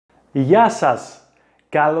Γεια σας!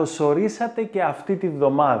 Καλωσορίσατε και αυτή τη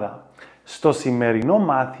βδομάδα. Στο σημερινό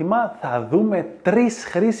μάθημα θα δούμε 3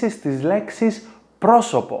 χρήσεις της λέξης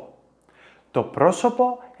πρόσωπο. Το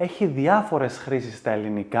πρόσωπο έχει διάφορες χρήσεις στα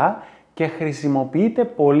ελληνικά και χρησιμοποιείται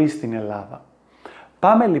πολύ στην Ελλάδα.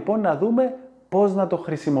 Πάμε λοιπόν να δούμε πώς να το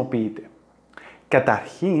χρησιμοποιείτε.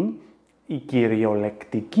 Καταρχήν, η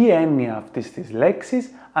κυριολεκτική έννοια αυτής της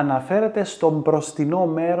λέξης αναφέρεται στον μπροστινό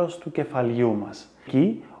μέρος του κεφαλιού μας.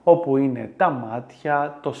 Εκεί όπου είναι τα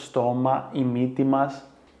μάτια, το στόμα, η μύτη μας.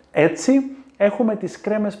 Έτσι έχουμε τις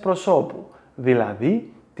κρέμες προσώπου,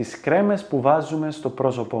 δηλαδή τις κρέμες που βάζουμε στο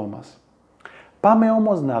πρόσωπό μας. Πάμε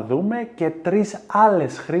όμως να δούμε και 3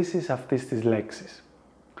 άλλες χρήσεις αυτής της λέξης.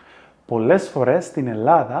 Πολλές φορές στην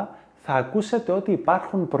Ελλάδα θα ακούσετε ότι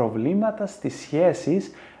υπάρχουν προβλήματα στις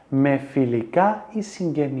σχέσεις με φιλικά ή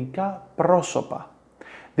συγγενικά πρόσωπα.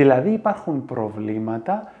 Δηλαδή υπάρχουν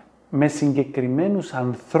προβλήματα με συγκεκριμένους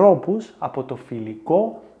ανθρώπους από το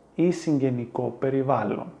φιλικό ή συγγενικό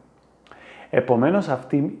περιβάλλον. Επομένως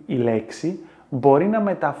αυτή η λέξη μπορεί να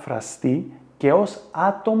μεταφραστεί και ως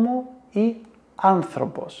άτομο ή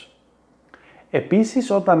άνθρωπος.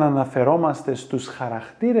 Επίσης, όταν αναφερόμαστε στους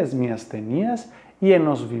χαρακτήρες μιας ταινίας ή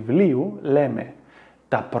ενός βιβλίου, λέμε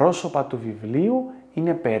 «Τα πρόσωπα του βιβλίου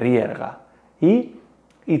είναι περίεργα» ή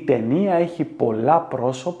 «Η ταινία έχει πολλά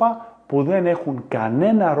πρόσωπα που δεν έχουν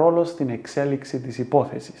κανένα ρόλο στην εξέλιξη της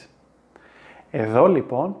υπόθεσης». Εδώ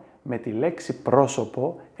λοιπόν με τη λέξη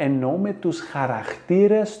πρόσωπο εννοούμε τους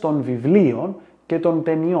χαρακτήρες των βιβλίων και των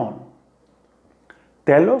ταινιών.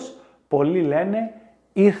 Τέλος, πολλοί λένε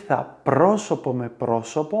 «Ήρθα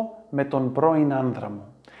πρόσωπο με τον πρώην άντρα μου»,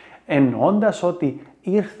 εννοώντας ότι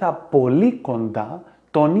ήρθα πολύ κοντά,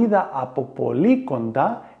 τον είδα από πολύ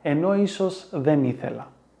κοντά, ενώ ίσως δεν ήθελα.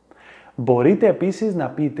 Μπορείτε επίσης να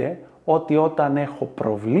πείτε ότι όταν έχω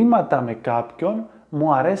προβλήματα με κάποιον,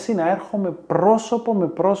 μου αρέσει να έρχομαι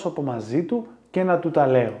πρόσωπο μαζί του και να του τα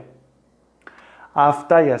λέω.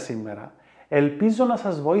 Αυτά για σήμερα. Ελπίζω να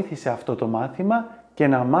σας βοήθησε αυτό το μάθημα και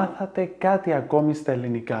να μάθατε κάτι ακόμη στα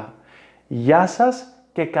ελληνικά. Γεια σας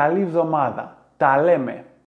και καλή εβδομάδα. Τα λέμε!